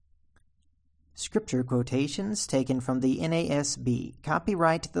Scripture quotations taken from the NASB,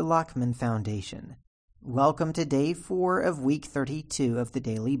 copyright the Lockman Foundation. Welcome to Day 4 of Week 32 of the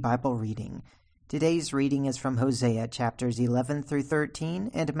Daily Bible Reading. Today's reading is from Hosea chapters 11 through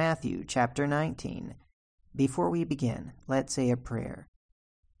 13 and Matthew chapter 19. Before we begin, let's say a prayer.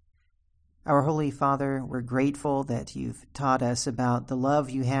 Our Holy Father, we're grateful that you've taught us about the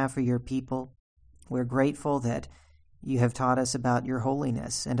love you have for your people. We're grateful that you have taught us about your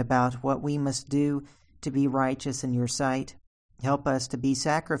holiness and about what we must do to be righteous in your sight. Help us to be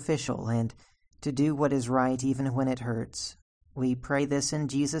sacrificial and to do what is right even when it hurts. We pray this in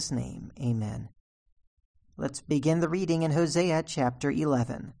Jesus' name. Amen. Let's begin the reading in Hosea chapter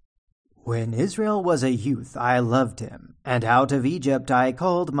 11. When Israel was a youth, I loved him, and out of Egypt I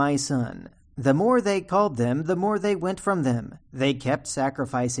called my son. The more they called them, the more they went from them. They kept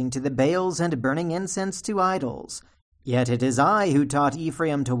sacrificing to the Baals and burning incense to idols. Yet it is I who taught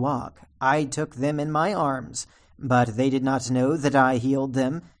Ephraim to walk. I took them in my arms, but they did not know that I healed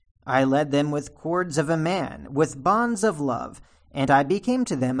them. I led them with cords of a man, with bonds of love, and I became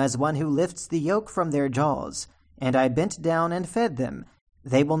to them as one who lifts the yoke from their jaws. And I bent down and fed them.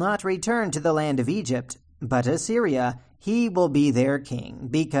 They will not return to the land of Egypt, but Assyria, he will be their king,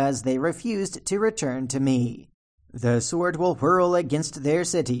 because they refused to return to me. The sword will whirl against their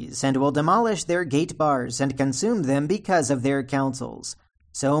cities, and will demolish their gate bars, and consume them because of their counsels.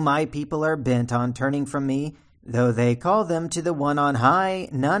 So my people are bent on turning from me. Though they call them to the one on high,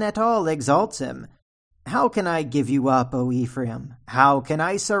 none at all exalts him. How can I give you up, O Ephraim? How can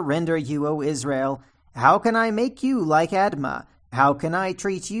I surrender you, O Israel? How can I make you like Admah? How can I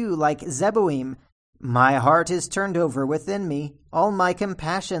treat you like Zeboim? My heart is turned over within me. All my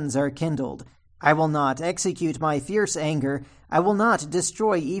compassions are kindled. I will not execute my fierce anger. I will not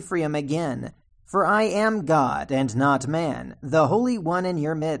destroy Ephraim again. For I am God and not man, the Holy One in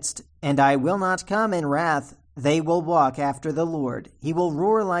your midst, and I will not come in wrath. They will walk after the Lord. He will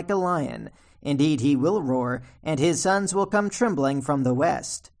roar like a lion. Indeed, he will roar, and his sons will come trembling from the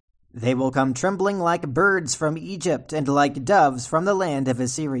west. They will come trembling like birds from Egypt, and like doves from the land of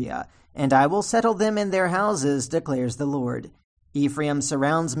Assyria. And I will settle them in their houses, declares the Lord. Ephraim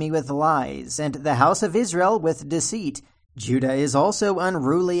surrounds me with lies, and the house of Israel with deceit. Judah is also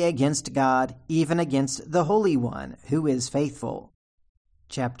unruly against God, even against the Holy One, who is faithful.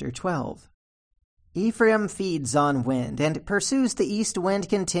 Chapter 12. Ephraim feeds on wind, and pursues the east wind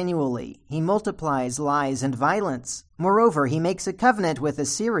continually. He multiplies lies and violence. Moreover, he makes a covenant with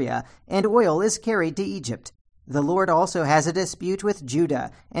Assyria, and oil is carried to Egypt. The Lord also has a dispute with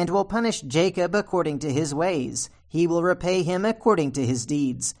Judah, and will punish Jacob according to his ways. He will repay him according to his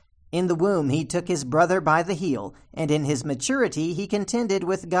deeds. In the womb he took his brother by the heel, and in his maturity he contended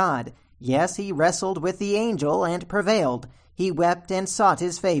with God. Yes, he wrestled with the angel and prevailed. He wept and sought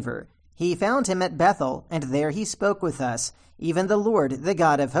his favor. He found him at Bethel, and there he spoke with us. Even the Lord, the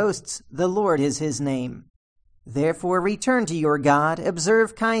God of hosts, the Lord is his name. Therefore return to your God,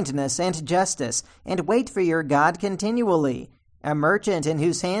 observe kindness and justice, and wait for your God continually. A merchant in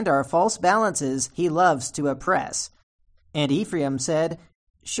whose hand are false balances he loves to oppress. And Ephraim said,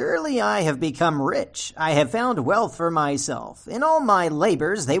 Surely I have become rich. I have found wealth for myself. In all my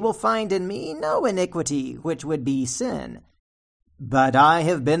labors they will find in me no iniquity, which would be sin. But I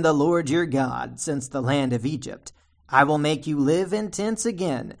have been the Lord your God since the land of Egypt. I will make you live in tents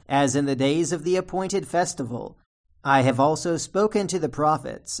again, as in the days of the appointed festival. I have also spoken to the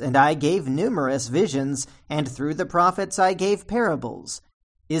prophets, and I gave numerous visions, and through the prophets I gave parables.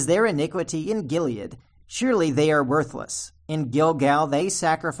 Is there iniquity in Gilead? Surely they are worthless. In Gilgal they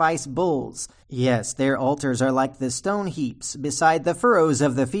sacrifice bulls. Yes, their altars are like the stone heaps beside the furrows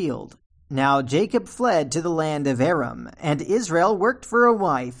of the field. Now Jacob fled to the land of Aram, and Israel worked for a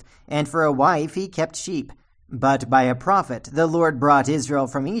wife, and for a wife he kept sheep. But by a prophet the Lord brought Israel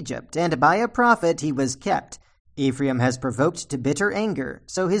from Egypt, and by a prophet he was kept. Ephraim has provoked to bitter anger,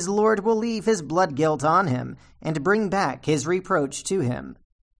 so his Lord will leave his blood guilt on him, and bring back his reproach to him.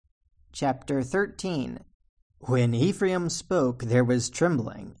 Chapter 13. When Ephraim spoke, there was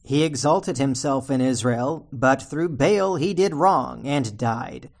trembling. He exalted himself in Israel, but through Baal he did wrong, and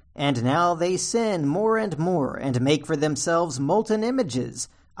died. And now they sin more and more, and make for themselves molten images,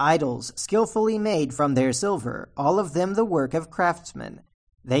 idols skillfully made from their silver, all of them the work of craftsmen.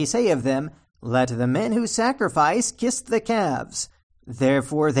 They say of them, Let the men who sacrifice kiss the calves.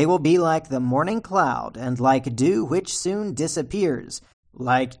 Therefore they will be like the morning cloud, and like dew which soon disappears,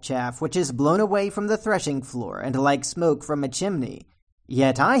 like chaff which is blown away from the threshing floor, and like smoke from a chimney.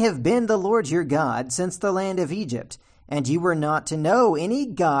 Yet I have been the Lord your God since the land of Egypt, and you were not to know any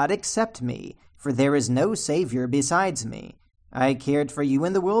God except me, for there is no Savior besides me. I cared for you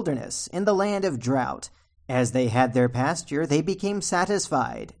in the wilderness, in the land of drought. As they had their pasture, they became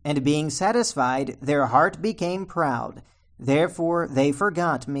satisfied, and being satisfied, their heart became proud. Therefore they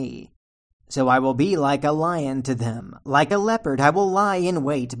forgot me. So I will be like a lion to them. Like a leopard I will lie in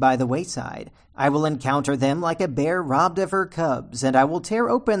wait by the wayside. I will encounter them like a bear robbed of her cubs, and I will tear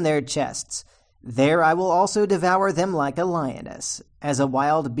open their chests. There I will also devour them like a lioness, as a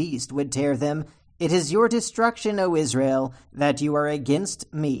wild beast would tear them. It is your destruction, O Israel, that you are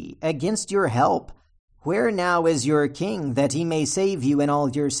against me, against your help. Where now is your king, that he may save you in all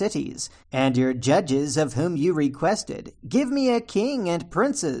your cities, and your judges of whom you requested? Give me a king and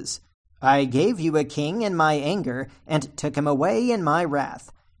princes. I gave you a king in my anger, and took him away in my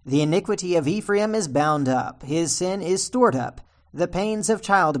wrath. The iniquity of Ephraim is bound up, his sin is stored up. The pains of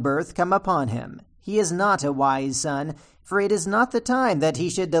childbirth come upon him. He is not a wise son, for it is not the time that he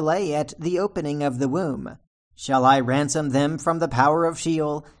should delay at the opening of the womb. Shall I ransom them from the power of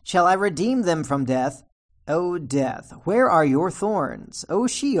Sheol? Shall I redeem them from death? O death, where are your thorns? O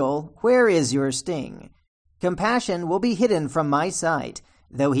Sheol, where is your sting? Compassion will be hidden from my sight.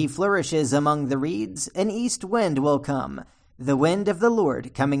 Though he flourishes among the reeds, an east wind will come, the wind of the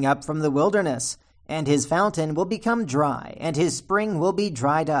Lord coming up from the wilderness. And his fountain will become dry, and his spring will be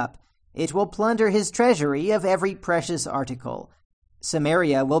dried up. It will plunder his treasury of every precious article.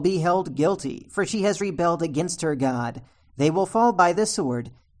 Samaria will be held guilty, for she has rebelled against her God. They will fall by the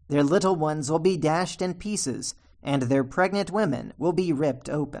sword. Their little ones will be dashed in pieces, and their pregnant women will be ripped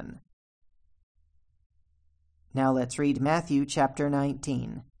open. Now let's read Matthew chapter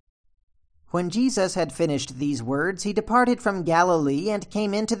 19. When Jesus had finished these words, he departed from Galilee and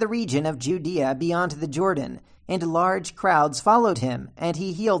came into the region of Judea beyond the Jordan, and large crowds followed him, and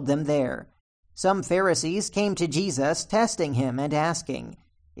he healed them there. Some Pharisees came to Jesus, testing him and asking,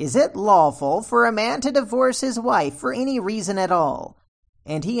 "Is it lawful for a man to divorce his wife for any reason at all?"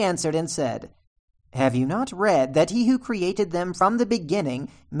 And he answered and said, "Have you not read that he who created them from the beginning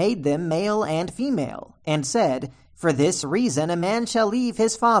made them male and female, and said, 'For this reason a man shall leave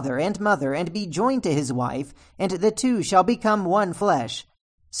his father and mother and be joined to his wife, and the two shall become one flesh'?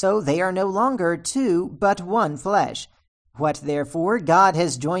 So they are no longer two, but one flesh. What therefore God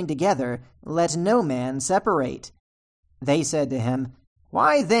has joined together, let no man separate." They said to him,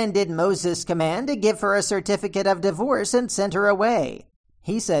 "Why then did Moses command to give her a certificate of divorce and send her away?"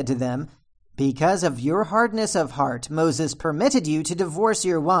 He said to them, "Because of your hardness of heart, Moses permitted you to divorce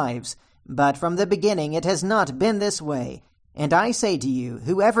your wives, but from the beginning it has not been this way. And I say to you,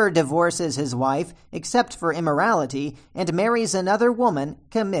 whoever divorces his wife, except for immorality, and marries another woman,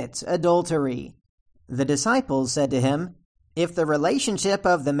 commits adultery." The disciples said to him, "If the relationship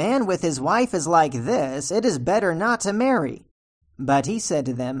of the man with his wife is like this, it is better not to marry." But he said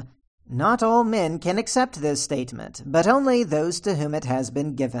to them, "Not all men can accept this statement, but only those to whom it has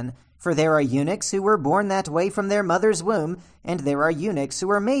been given. For there are eunuchs who were born that way from their mother's womb, and there are eunuchs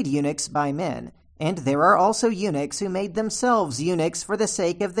who are made eunuchs by men, and there are also eunuchs who made themselves eunuchs for the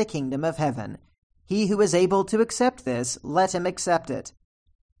sake of the kingdom of heaven. He who is able to accept this, let him accept it."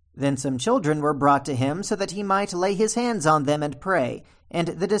 Then some children were brought to him so that he might lay his hands on them and pray, and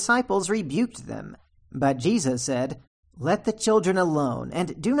the disciples rebuked them. But Jesus said, "Let the children alone,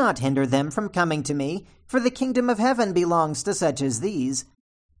 and do not hinder them from coming to me, for the kingdom of heaven belongs to such as these."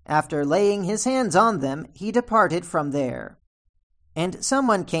 After laying his hands on them, he departed from there. And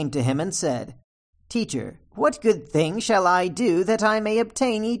someone came to him and said, "Teacher, what good thing shall I do that I may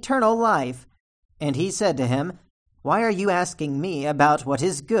obtain eternal life?" And he said to him, "Why are you asking me about what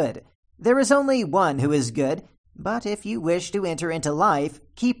is good? There is only one who is good, but if you wish to enter into life,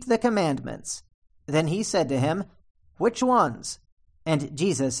 keep the commandments." Then he said to him, "Which ones?" And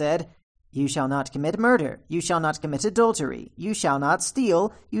Jesus said, "You shall not commit murder, you shall not commit adultery, you shall not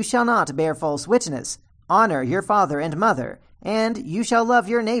steal, you shall not bear false witness, honor your father and mother, and you shall love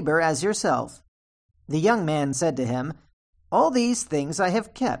your neighbor as yourself." The young man said to him, "All these things I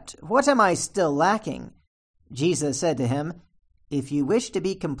have kept. What am I still lacking?" Jesus said to him, "If you wish to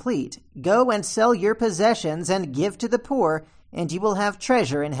be complete, go and sell your possessions and give to the poor, and you will have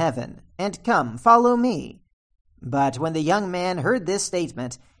treasure in heaven. And come, follow me." But when the young man heard this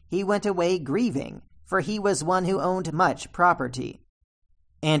statement, he went away grieving, for he was one who owned much property.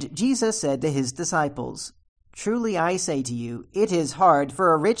 And Jesus said to his disciples, "Truly I say to you, it is hard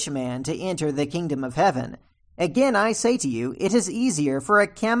for a rich man to enter the kingdom of heaven. Again I say to you, it is easier for a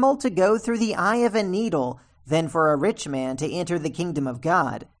camel to go through the eye of a needle than for a rich man to enter the kingdom of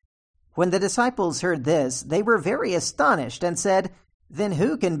God." When the disciples heard this, they were very astonished and said, "Then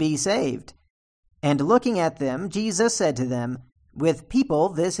who can be saved?" And looking at them, Jesus said to them, With people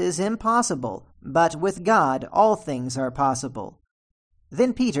this is impossible, but with God all things are possible."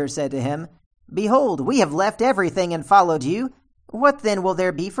 Then Peter said to him, "Behold, we have left everything and followed you. What then will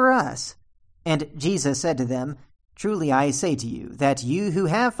there be for us?" And Jesus said to them, "Truly I say to you, that you who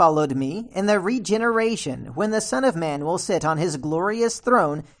have followed me, in the regeneration, when the Son of Man will sit on his glorious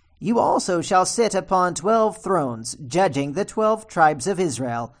throne, you also shall sit upon 12 thrones, judging the 12 tribes of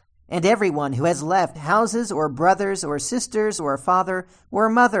Israel. And everyone who has left houses or brothers or sisters or father or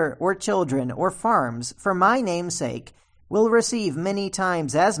mother or children or farms for my name's sake will receive many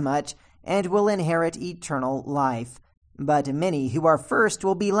times as much and will inherit eternal life. But many who are first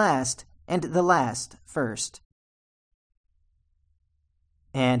will be last, and the last first."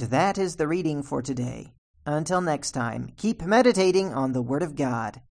 And that is the reading for today. Until next time, keep meditating on the Word of God.